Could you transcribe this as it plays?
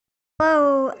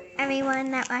Hello everyone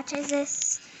that watches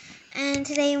this, and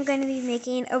today I'm going to be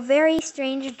making a very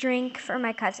strange drink for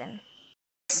my cousin.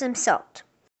 Some salt,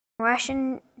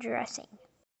 Russian dressing,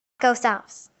 taco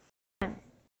sauce,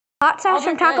 hot sauce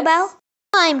from Taco Bell,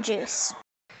 lime juice.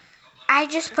 I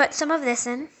just put some of this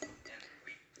in.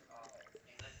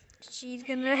 She's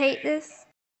gonna hate this.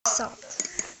 Salt.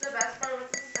 The best part was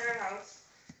this entire house.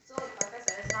 So like I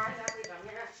said, it's not exactly done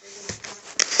yet.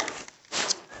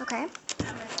 Okay.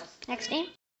 Next thing.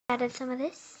 Added some of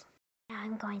this. Now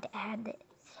I'm going to add this.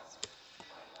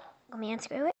 Let me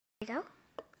unscrew it. There you go.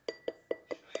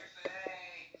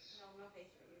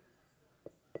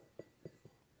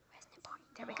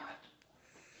 There we go.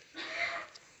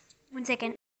 1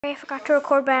 second. I forgot to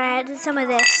record, but I added some of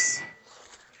this.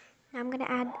 Now I'm gonna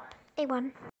add a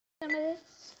one. Some of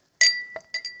this.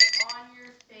 On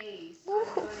your face.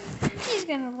 She's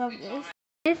gonna love this.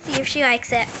 Let's see if she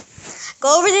likes it.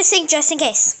 Go over the sink just in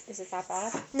case. Is it that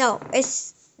bad? No,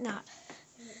 it's not.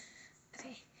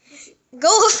 Okay. Go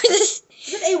over this.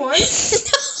 Is it A1?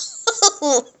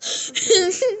 No.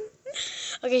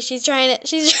 Okay, she's trying it.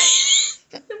 She's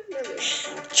trying.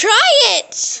 Try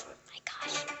it. Oh my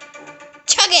gosh.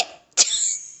 Chug it.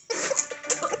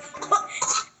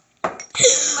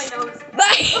 My nose.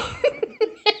 Bye.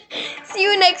 See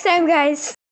you next time, guys.